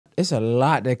It's a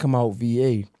lot that come out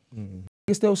VA.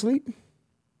 You still sleep?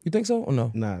 You think so or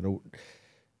no? Nah, no.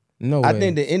 I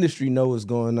think the industry know what's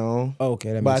going on.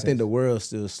 Okay, that but makes I sense. think the world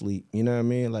still sleep. You know what I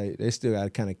mean? Like they still got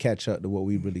to kind of catch up to what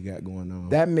we really got going on.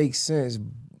 That makes sense.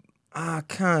 I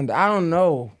don't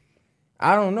know.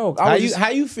 How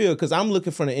you feel? Because I'm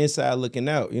looking from the inside looking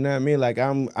out. You know what I mean? Like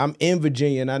I'm in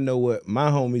Virginia and I know what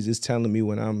my homies is telling me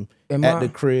when I'm at the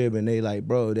crib and they like,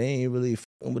 bro, they ain't really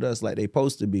fucking with us like they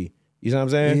supposed to be. You know what I'm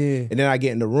saying? Yeah. And then I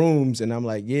get in the rooms and I'm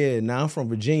like, yeah, now I'm from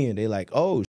Virginia. They like,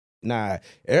 oh, nah,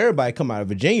 everybody come out of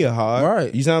Virginia hard.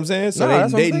 Right. You know what I'm saying? So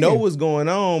they know what's going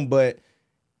on, but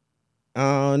I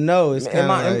don't know. It's kind of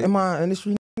like, am I an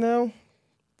industry now?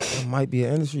 I might be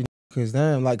an industry because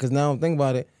now I'm thinking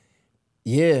about it.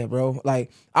 Yeah, bro.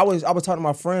 Like I was talking to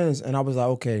my friends and I was like,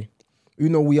 okay, you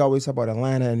know, we always talk about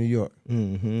Atlanta and New York,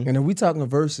 and if we talking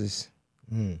versus,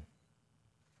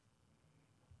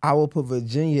 I will put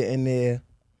Virginia in there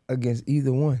against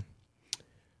either one.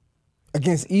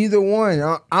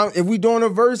 If we doing a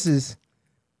versus,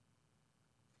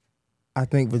 I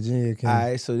think Virginia can. All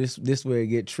right, so this where it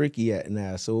get tricky at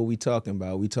now. So what we talking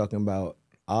about? We talking about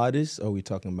artists or we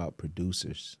talking about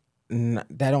producers?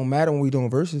 That don't matter when we doing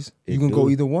verses. You can go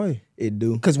either way. It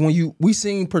do. Because when we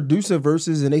seen producer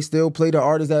verses and they still play the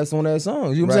artist that's on that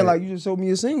song. You know what I'm saying? Like you just showed me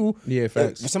a single. Yeah,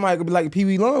 facts. Somebody could be like Pee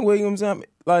Wee Longway, you know what I'm saying?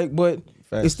 Like, but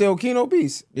facts. It's still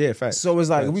KinoBeats. Yeah, facts. So it's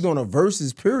like if we doing a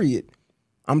verses period,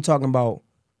 I'm talking about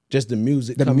just the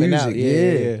music coming out.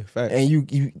 Yeah, facts. And you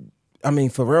I mean,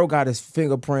 Pharrell got his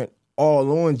fingerprint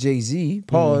all on Jay-Z.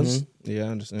 Pause. Yeah, I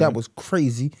understand. That was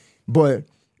crazy. But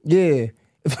yeah.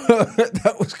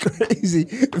 That was crazy.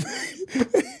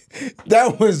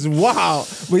 That was wild.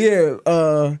 But yeah,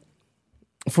 I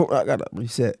gotta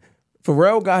reset.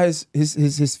 Pharrell got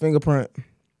his fingerprint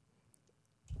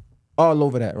all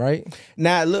over that, right?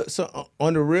 Now look, so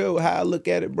on the real, how I look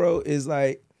at it, bro, is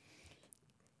like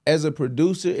as a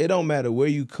producer, it don't matter where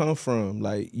you come from.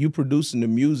 Like you producing the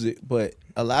music, but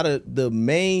a lot of the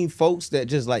main folks that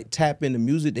just like tap into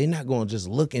music, they not gonna just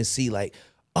look and see like,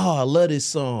 oh, I love this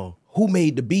song. Who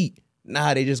made the beat?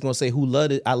 Nah, they just gonna say who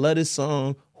love it. I love this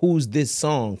song. Who's this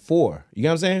song for? You know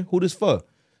what I'm saying? Who this for?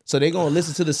 So they gonna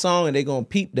listen to the song and they gonna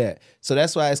peep that. So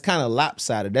that's why it's kind of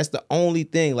lopsided. That's the only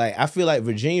thing. Like I feel like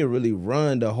Virginia really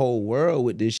run the whole world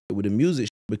with this shit, with the music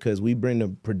shit, because we bring the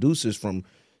producers from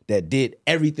that did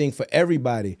everything for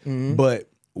everybody, but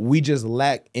we just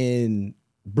lack in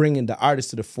bringing the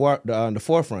artists to the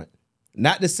forefront.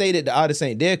 Not to say that the artists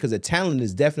ain't there, because the talent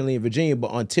is definitely in Virginia,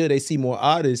 but until they see more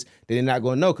artists, they're not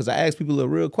going to know. Because I ask people a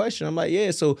real question. I'm like,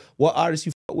 yeah, so what artists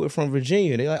you fuck with from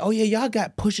Virginia? They're like, oh, yeah, y'all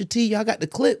got Pusha T, y'all got the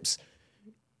Clips.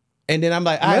 And then I'm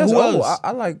like, all right, who else?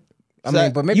 I like, I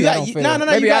mean, but maybe I don't fit. No,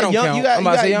 maybe you got I don't count. You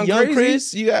got Young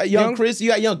Chris, you got Young Chris, you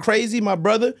got Young Crazy, my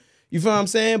brother. You feel what I'm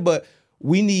saying? But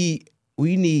we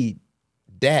need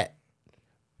that.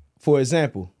 For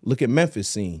example, look at Memphis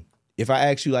scene. If I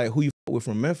ask you, like, who you fuck with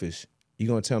from Memphis, you're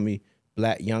gonna tell me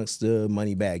Black Youngster,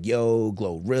 Moneybagg Yo,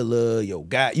 Glorilla, Yo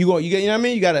God. You know what I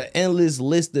mean? You got an endless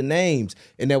list of names.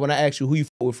 And then when I ask you who you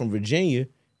fuck with from Virginia,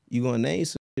 you gonna name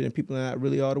some shit and people are not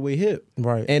really all the way hip.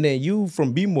 Right. And then you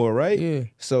from B-More, right? Yeah.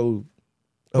 So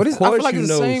but of course like you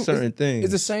know certain things.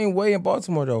 It's the same way in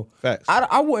Baltimore though. Facts.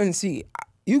 I wouldn't see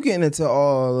you getting into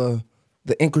all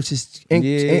the intricacies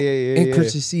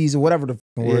or whatever the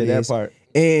word that is. part.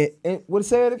 And what it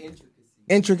said?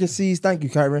 Intricacies. Thank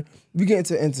you, Kyron. We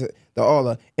get into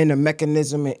the the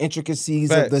mechanism and intricacies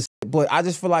of this, but I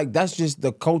just feel like that's just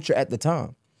the culture at the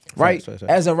time, right? Facts.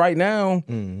 As of right now,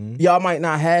 y'all might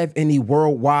not have any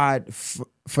worldwide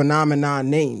phenomenon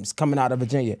names coming out of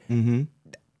Virginia.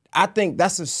 I think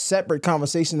that's a separate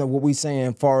conversation of what we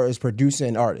saying as far as producing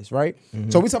and artists, right?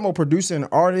 So we talking about producing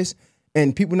and artists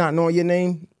and people not knowing your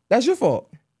name. That's your fault.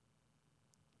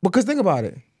 Because think about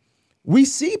it. We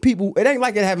see people, it ain't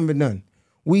like it haven't been done.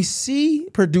 We see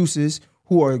producers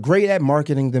who are great at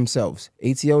marketing themselves.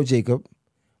 ATL Jacob,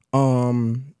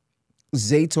 Zaytoven,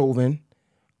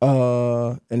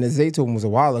 and the Zaytoven was a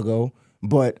while ago,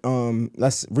 but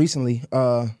that's recently.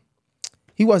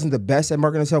 He wasn't the best at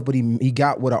marketing himself, but he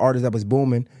got with an artist that was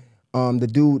booming. The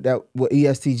dude that with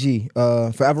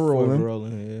ESTG, Forever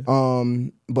Rolling.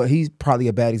 Yeah. But he's probably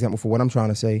a bad example for what I'm trying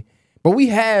to say. But we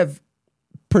have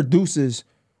producers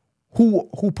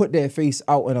who put their face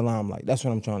out in the limelight. That's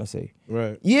what I'm trying to say.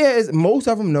 Right. Yeah, most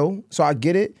of them know, so I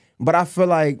get it. But I feel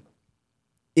like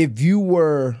if you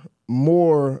were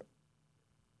more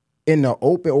in the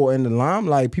open or in the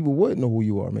limelight, people would know who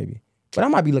you are, maybe. But I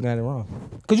might be looking at it wrong.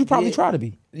 Because you probably try to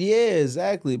be. Yeah,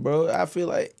 exactly, bro. I feel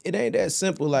like it ain't that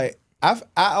simple. Like, I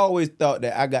always thought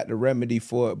that I got the remedy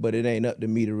for it, but it ain't up to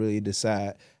me to really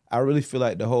decide. I really feel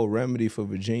like the whole remedy for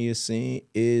Virginia scene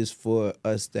is for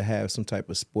us to have some type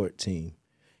of sport team.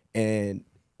 And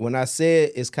when I say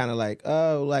it, it's kind of like,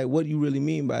 oh, like, what do you really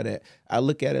mean by that? I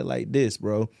look at it like this,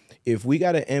 bro. If we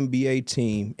got an NBA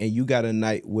team and you got a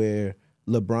night where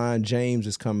LeBron James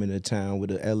is coming to town with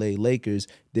the LA Lakers,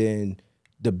 then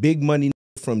the big money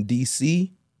from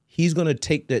DC, he's going to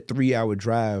take that 3-hour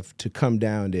drive to come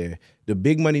down there. The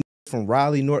big money from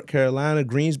Raleigh, North Carolina,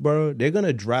 Greensboro, they're going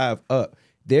to drive up.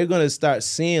 They're going to start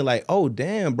seeing like, oh,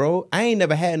 damn, bro, I ain't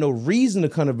never had no reason to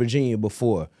come to Virginia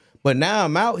before. But now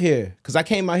I'm out here because I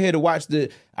came out here to watch the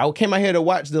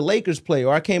Lakers play,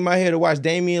 or I came out here to watch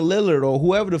Damian Lillard or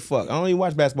whoever the fuck. I don't even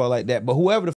watch basketball like that, but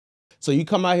whoever the fuck. So you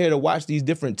come out here to watch these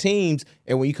different teams,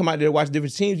 and when you come out there to watch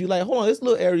different teams, you're like, hold on, this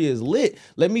little area is lit.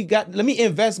 Let me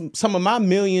invest some of my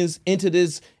millions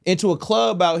into a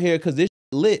club out here because this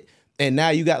shit lit. And now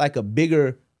you got like a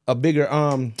bigger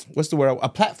what's the word? A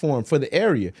platform for the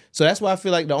area. So that's why I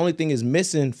feel like the only thing is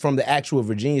missing from the actual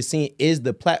Virginia scene is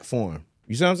the platform.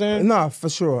 You see what I'm saying? Nah, for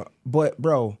sure. But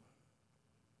bro,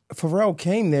 Pharrell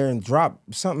came there and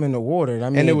dropped something in the water. I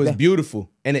mean, and it was beautiful,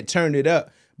 and it turned it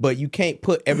up. But you can't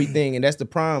put everything, and that's the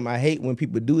problem. I hate when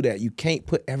people do that. You can't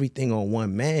put everything on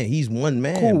one man. He's one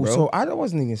man, cool, bro. So I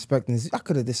wasn't even expecting this. I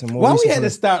could have did some more. Why we had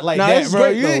to start like that, this bro?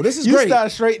 Great, though. This is great. You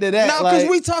start straight to that. No, because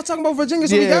we talking about Virginia,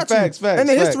 so we got facts, you. And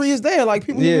the history is there. Like,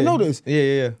 people need to know this.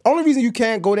 Yeah. Only reason you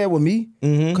can't go there with me,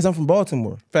 because I'm from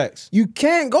Baltimore. Facts. You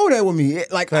can't go there with me.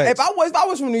 Like, if I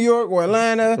was from New York or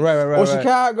Atlanta or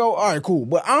Chicago, all right, cool.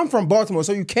 But I'm from Baltimore,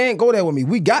 so you can't go there with me.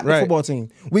 We got the football team.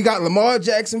 We got Lamar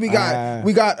Jackson. We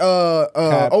got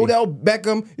Odell Beckham.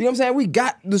 You know what I'm saying? We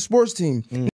got the sports team.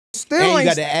 Still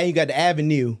and you got the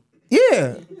avenue.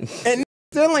 Yeah. And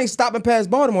still ain't stopping past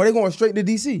Baltimore. They're going straight to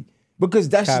DC. Because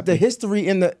that's just the history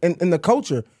in the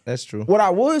culture. That's true. What I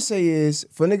would say is,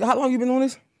 for nigga, how long you been on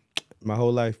this? My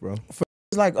whole life, bro. For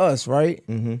niggas like us, right?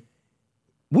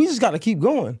 We just got to keep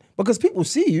going. Because people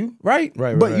see you, right?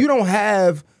 But you don't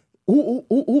have,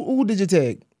 who did you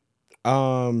tag?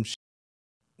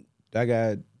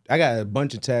 I got a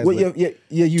bunch of tags. Well,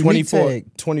 your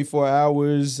 24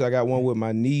 hours. I got one with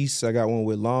my niece. I got one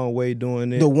with Long Way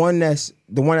doing it. The one that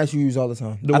you use all the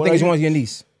time. I think it's one with your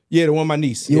niece. Yeah, the one with my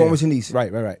niece. The one with your niece.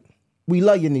 Right. We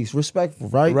love your niece, respectful,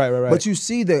 right? Right. But you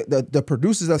see the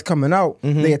producers that's coming out,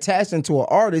 they attach them to an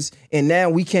artist, and now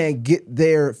we can't get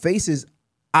their faces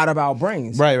out of our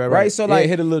brains. Right. So like, it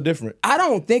hit a little different. I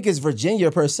don't think it's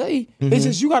Virginia per se. It's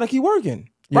just you got to keep working,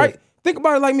 right? Think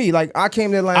about it like me. Like, I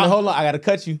came to Atlanta. Hold on, I gotta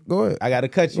cut you. Go ahead. I gotta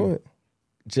cut you. Go ahead.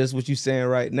 Just what you saying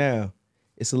right now.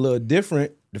 It's a little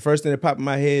different. The first thing that popped in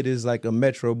my head is like a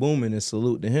Metro Boomin, and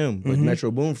salute to him. But Metro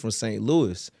Boomin from St.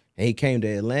 Louis. And he came to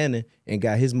Atlanta and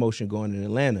got his motion going in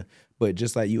Atlanta. But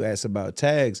just like you asked about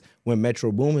tags, when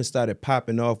Metro Boomin started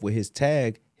popping off with his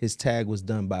tag was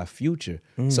done by Future.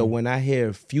 So when I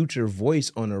hear Future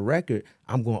voice on a record,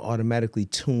 I'm going to automatically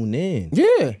tune in.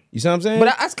 Yeah. You see what I'm saying?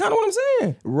 But that's kind of what I'm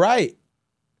saying. Right.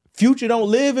 Future don't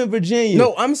live in Virginia.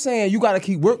 No, I'm saying you got to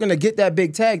keep working to get that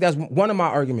big tag. That's one of my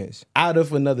arguments. Out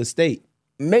of another state.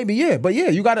 Maybe, yeah. But yeah,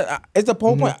 you got to, it's the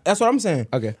whole point. That's what I'm saying.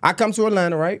 Okay. I come to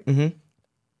Atlanta, right?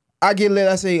 I get lit,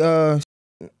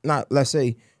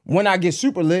 when I get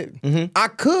super lit, I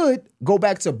could go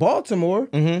back to Baltimore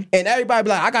and everybody be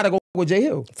like, I got to go with J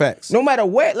Hill. Facts. No matter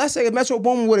what, let's say if Metro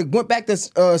Boomin would have went back to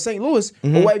St. Louis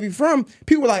or where he from,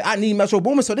 people were like, I need Metro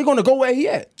Boomin, so they're going to go where he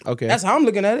at. Okay. That's how I'm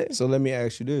looking at it. So let me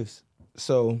ask you this.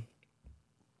 So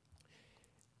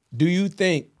do you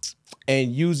think,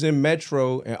 and using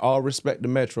Metro, and all respect to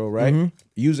Metro, right?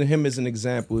 Using him as an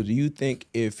example, do you think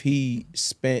if he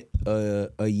spent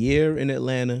a year in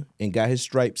Atlanta and got his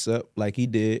stripes up like he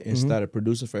did and started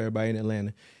producing for everybody in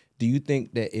Atlanta, do you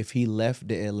think that if he left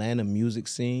the Atlanta music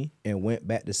scene and went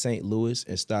back to St. Louis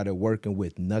and started working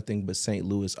with nothing but St.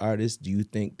 Louis artists, do you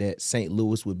think that St.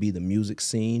 Louis would be the music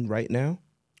scene right now?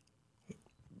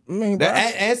 I mean,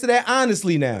 answer that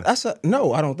honestly now.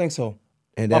 No, I don't think so.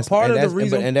 And that's the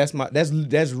reason.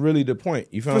 That's really the point.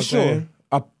 You feel what I'm saying?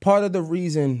 A part of the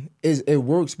reason is it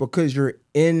works because you're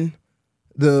in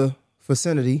the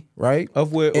vicinity, right?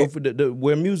 Of where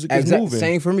music is moving.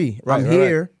 Same for me. I'm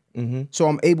here, so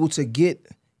I'm able to get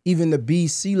even the B,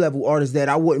 C level artists that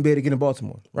I wouldn't be able to get in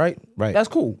Baltimore, right? Right. That's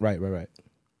cool. Right.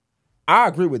 I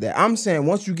agree with that. I'm saying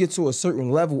once you get to a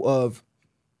certain level of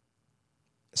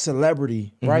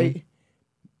celebrity, right?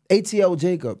 ATL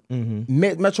Jacob,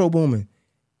 Metro Boomin.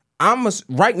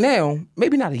 Right now,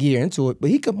 maybe not a year into it, but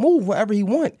he could move wherever he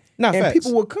want. And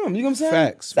people will come. You know what I'm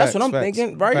saying? That's what I'm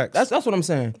thinking, right? That's what I'm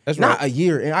saying. That's not a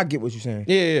year, and I get what you're saying.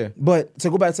 Yeah. But to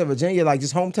go back to Virginia, like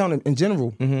just hometown in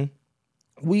general,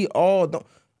 we all don't.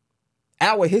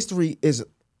 Our history is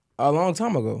A long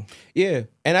time ago. Yeah,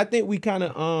 and I think we kind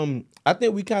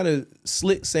of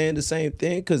slick saying the same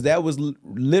thing because that was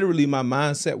literally my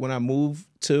mindset when I moved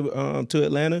to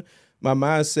Atlanta. My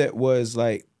mindset was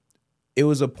like, it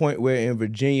was a point where in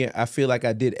Virginia, I feel like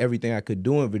I did everything I could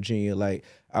do in Virginia. Like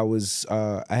I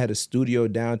had a studio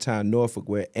downtown Norfolk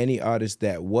where any artist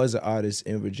that was an artist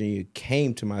in Virginia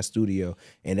came to my studio,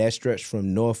 and that stretched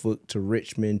from Norfolk to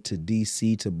Richmond to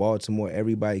DC to Baltimore.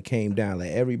 Everybody came down.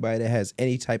 Like everybody that has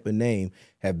any type of name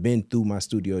have been through my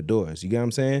studio doors. You get what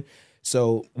I'm saying?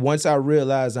 So once I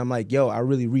realized, I'm like, yo, I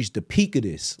really reached the peak of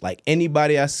this. Like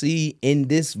anybody I see in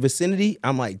this vicinity,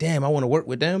 I'm like, damn, I want to work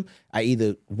with them. I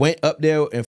either went up there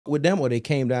and with them or they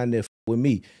came down there with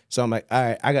me. So I'm like, all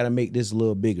right, I got to make this a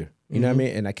little bigger. You know what I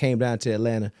mean? And I came down to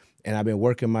Atlanta and I've been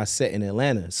working my set in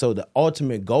Atlanta. So the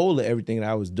ultimate goal of everything that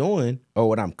I was doing, or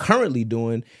what I'm currently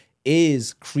doing,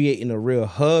 is creating a real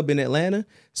hub in Atlanta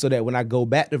so that when I go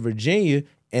back to Virginia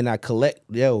and I collect,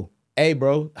 yo, hey,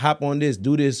 bro, hop on this,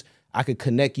 do this, I could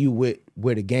connect you with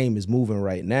where the game is moving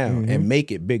right now and make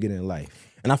it bigger than life.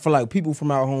 And I feel like people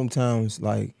from our hometowns,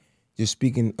 like just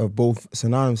speaking of both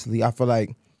synonymously, I feel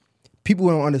like people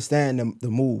don't understand the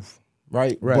move,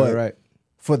 right? Right.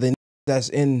 For the that's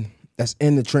in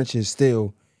the trenches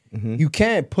still, you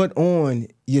can't put on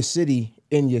your city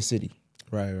in your city.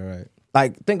 Right.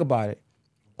 Like, think about it.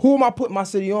 Who am I putting my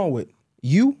city on with?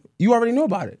 You already know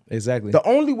about it. Exactly. The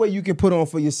only way you can put on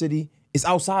for your city is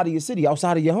outside of your city,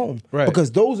 outside of your home. Right.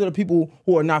 Because those are the people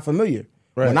who are not familiar.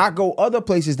 Right. When I go other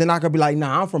places, then I could be like,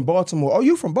 nah, I'm from Baltimore. Oh,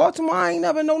 you from Baltimore? I ain't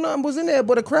never know nothing was in there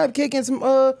but a crab cake and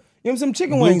some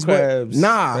chicken wings. Crabs. But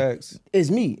nah, Facts. It's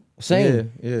me.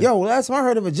 Same. Yeah. Yo, last time I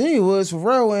heard of Virginia was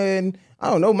Pharrell and I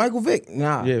don't know, Michael Vick.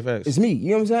 Nah. Yeah, facts. It's me. You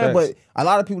know what I'm saying? Facts. But a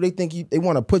lot of people, they think they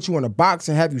want to put you in a box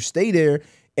and have you stay there.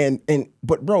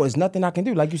 But bro, it's nothing I can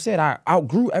do. Like you said, I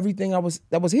outgrew everything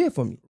that was here for me.